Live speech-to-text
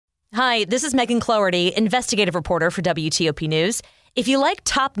Hi, this is Megan Cloherty, investigative reporter for WTOP News. If you like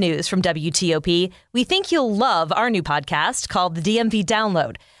top news from WTOP, we think you'll love our new podcast called The DMV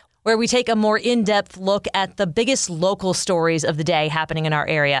Download, where we take a more in-depth look at the biggest local stories of the day happening in our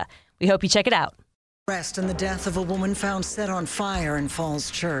area. We hope you check it out. Arrest in the death of a woman found set on fire in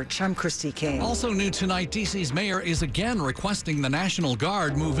Falls Church. I'm Christy King. Also new tonight, D.C.'s mayor is again requesting the National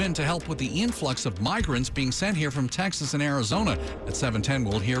Guard move in to help with the influx of migrants being sent here from Texas and Arizona. At 7:10,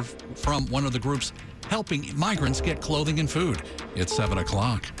 we'll hear from one of the groups helping migrants get clothing and food. It's 7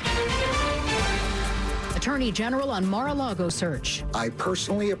 o'clock. Attorney General on Mar-a-Lago search. I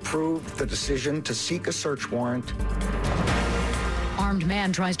personally approved the decision to seek a search warrant. Armed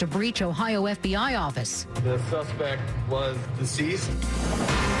man tries to breach Ohio FBI office. The suspect was deceased.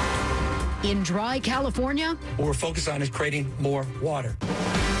 In dry California, what we're focused on is creating more water.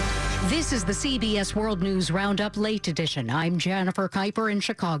 this is the CBS World News Roundup Late Edition. I'm Jennifer Kuiper in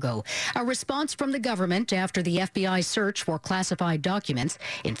Chicago. A response from the government after the FBI search for classified documents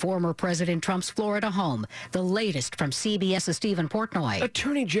in former President Trump's Florida home. The latest from CBS's Stephen Portnoy.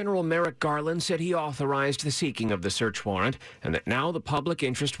 Attorney General Merrick Garland said he authorized the seeking of the search warrant and that now the public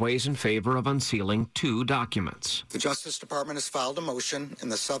interest weighs in favor of unsealing 2 documents. The Justice Department has filed a motion in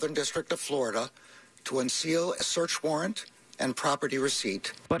the Southern District of Florida to unseal a search warrant and property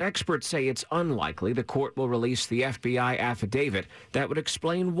receipt. But experts say it's unlikely the court will release the FBI affidavit that would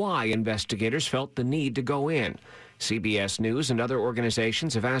explain why investigators felt the need to go in. CBS News and other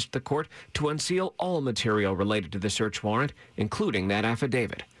organizations have asked the court to unseal all material related to the search warrant, including that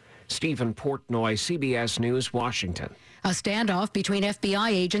affidavit. Stephen Portnoy, CBS News, Washington. A standoff between FBI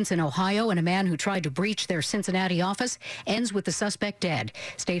agents in Ohio and a man who tried to breach their Cincinnati office ends with the suspect dead.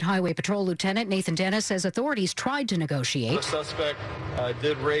 State Highway Patrol Lieutenant Nathan Dennis says authorities tried to negotiate. The suspect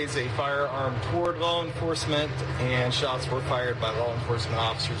did raise a firearm toward law enforcement, and shots were fired by law enforcement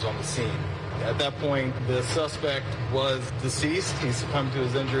officers on the scene. At that point, the suspect was deceased. He succumbed to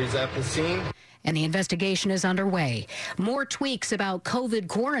his injuries at the scene. And the investigation is underway. More tweaks about COVID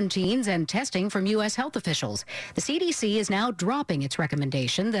quarantines and testing from U.S. health officials. The CDC is now dropping its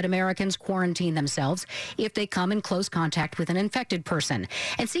recommendation that Americans quarantine themselves if they come in close contact with an infected person.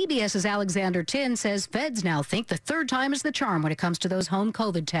 And CBS's Alexander Tin says feds now think the third time is the charm when it comes to those home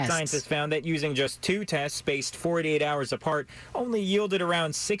COVID tests. Scientists found that using just 2 tests spaced 48 hours apart only yielded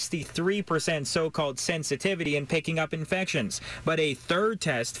around 63% so-called sensitivity in picking up infections. But a third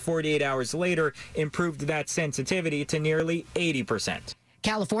test 48 hours later improved that sensitivity to nearly 80%.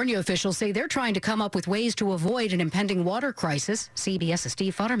 California officials say they're trying to come up with ways to avoid an impending water crisis. CBS's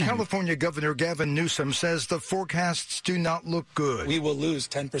Steve Futterman. California Governor Gavin Newsom says the forecasts do not look good. We will lose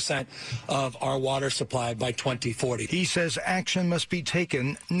 10% of our water supply by 2040. He says action must be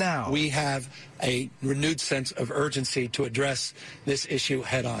taken now. We have a renewed sense of urgency to address this issue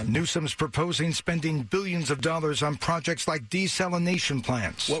head on. Newsom's proposing spending billions of dollars on projects like desalination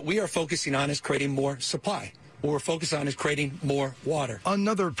plants. What we are focusing on is creating more supply. What we're focused on is creating more water.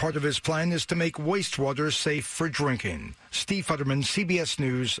 Another part of his plan is to make wastewater safe for drinking. Steve Futterman, CBS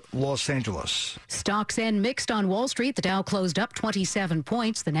News, Los Angeles. Stocks end mixed on Wall Street. The Dow closed up 27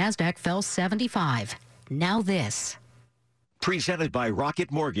 points. The Nasdaq fell 75. Now this. Presented by Rocket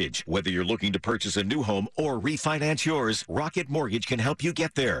Mortgage. Whether you're looking to purchase a new home or refinance yours, Rocket Mortgage can help you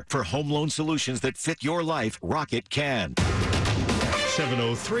get there. For home loan solutions that fit your life, Rocket can.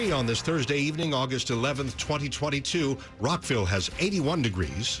 7:03 on this Thursday evening, August 11th, 2022. Rockville has 81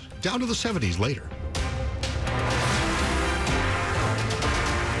 degrees, down to the 70s later.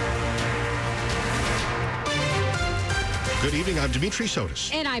 Good evening. I'm Dimitri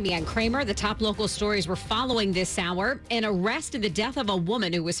Sotis. And I'm Ann Kramer. The top local stories we're following this hour. An arrest in the death of a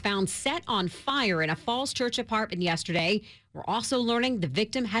woman who was found set on fire in a Falls Church apartment yesterday. We're also learning the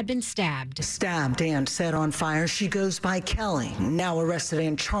victim had been stabbed. Stabbed and set on fire. She goes by Kelly. Now arrested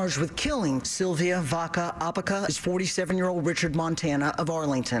and charged with killing Sylvia Vaca Apica is 47-year-old Richard Montana of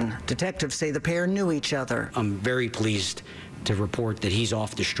Arlington. Detectives say the pair knew each other. I'm very pleased to report that he's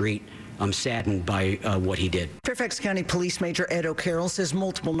off the street. I'm saddened by what he did. Fairfax County Police Major Ed O'Carroll says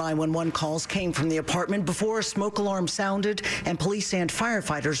multiple 911 calls came from the apartment before a smoke alarm sounded, and police and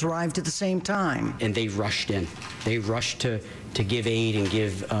firefighters arrived at the same time. And they rushed in. They rushed to give aid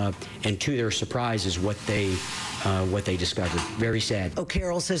and and to their surprise is what they discovered. Very sad.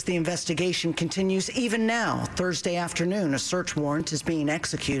 O'Carroll says the investigation continues even now. Thursday afternoon, a search warrant is being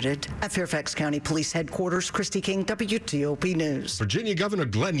executed at Fairfax County Police Headquarters. Christy King, WTOP News. Virginia Governor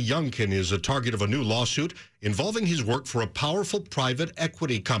Glenn Youngkin is a target of a new lawsuit involving his work for a powerful private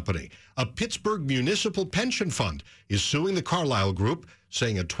equity company. A Pittsburgh municipal pension fund is suing the Carlyle Group,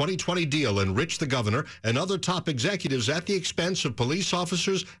 saying a 2020 deal enriched the governor and other top executives at the expense of police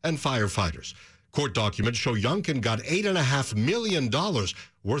officers and firefighters. Court documents show Youngkin got $8.5 million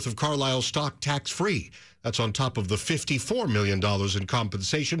worth of Carlisle stock tax-free. That's on top of the $54 million in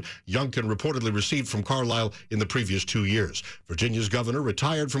compensation Youngkin reportedly received from Carlisle in the previous 2 years. Virginia's governor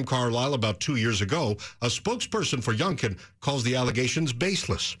retired from Carlisle about 2 years ago. A spokesperson for Youngkin calls the allegations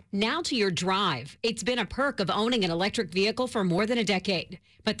baseless. Now to your drive. It's been a perk of owning an electric vehicle for more than a decade.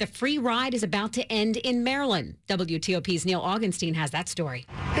 But the free ride is about to end in Maryland. WTOP's Neil Augenstein has that story.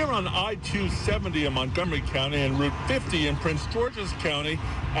 Here on I-270 in Montgomery County and Route 50 in Prince George's County,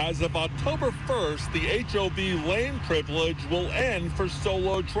 as of October 1st, the HOV lane privilege will end for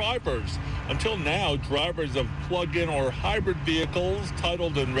solo drivers. Until now, drivers of plug-in or hybrid vehicles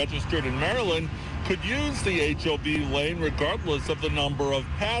titled and registered in Maryland could use the HOV lane regardless of the number of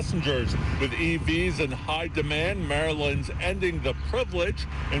passengers. With EVs in high demand, Maryland's ending the privilege.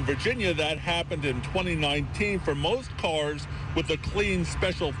 In Virginia, that happened in 2019 for most cars with the clean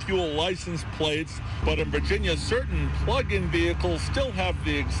special fuel license plates. But in Virginia, certain plug-in vehicles still have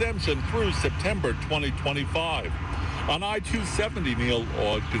the exemption through September 2025. On I-270, Neil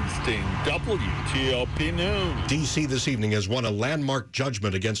Augenstein, WTOP News. D.C. this evening has won a landmark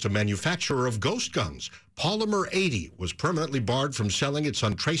judgment against a manufacturer of ghost guns. Polymer 80 was permanently barred from selling its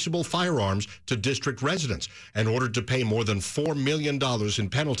untraceable firearms to district residents and ordered to pay more than $4 million in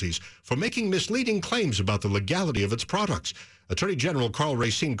penalties for making misleading claims about the legality of its products. Attorney General Karl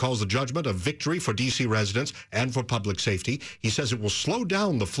Racine calls the judgment a victory for D.C. residents and for public safety. He says it will slow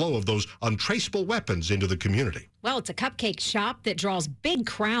down the flow of those untraceable weapons into the community. Well, it's a cupcake shop that draws big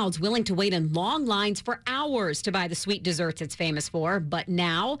crowds willing to wait in long lines for hours to buy the sweet desserts it's famous for. But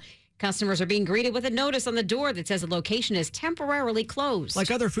now customers are being greeted with a notice on the door that says the location is temporarily closed.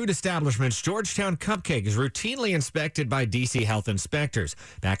 Like other food establishments, Georgetown Cupcake is routinely inspected by D.C. health inspectors.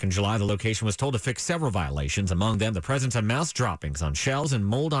 Back in July, the location was told to fix several violations, among them the presence of mouse droppings on shelves and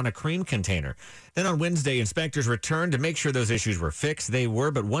mold on a cream container. Then on Wednesday, inspectors returned to make sure those issues were fixed. They were,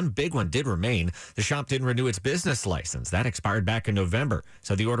 but one big one did remain. The shop didn't renew its business license. That expired back in November,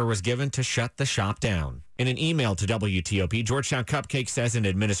 so the order was given to shut the shop down. In an email to WTOP, Georgetown Cupcake says an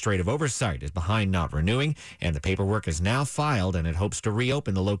administrative oversight is behind not renewing, and the paperwork is now filed, and it hopes to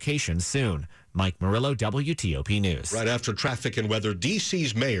reopen the location soon. Mike Murillo, WTOP News. Right after traffic and weather,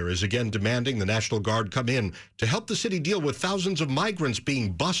 D.C.'s mayor is again demanding the National Guard come in to help the city deal with thousands of migrants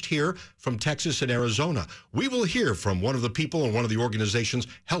being bussed here from Texas and Arizona. We will hear from one of the people and one of the organizations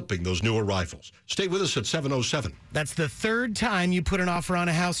helping those new arrivals. Stay with us at 7:07. That's the third time you put an offer on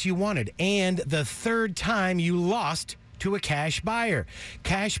a house you wanted, and the third time you lost to a cash buyer.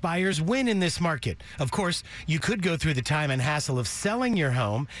 Cash buyers win in this market. Of course, you could go through the time and hassle of selling your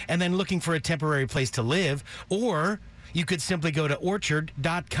home and then looking for a temporary place to live, or you could simply go to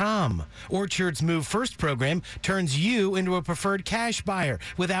Orchard.com. Orchard's Move First program turns you into a preferred cash buyer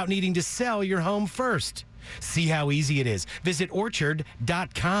without needing to sell your home first. See how easy it is. Visit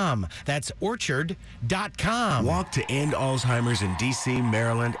Orchard.com. That's Orchard.com. Walk to end Alzheimer's in D.C.,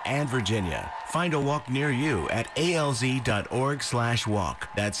 Maryland, and Virginia. Find a walk near you at alz.org/walk.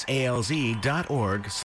 That's alz.org/walk.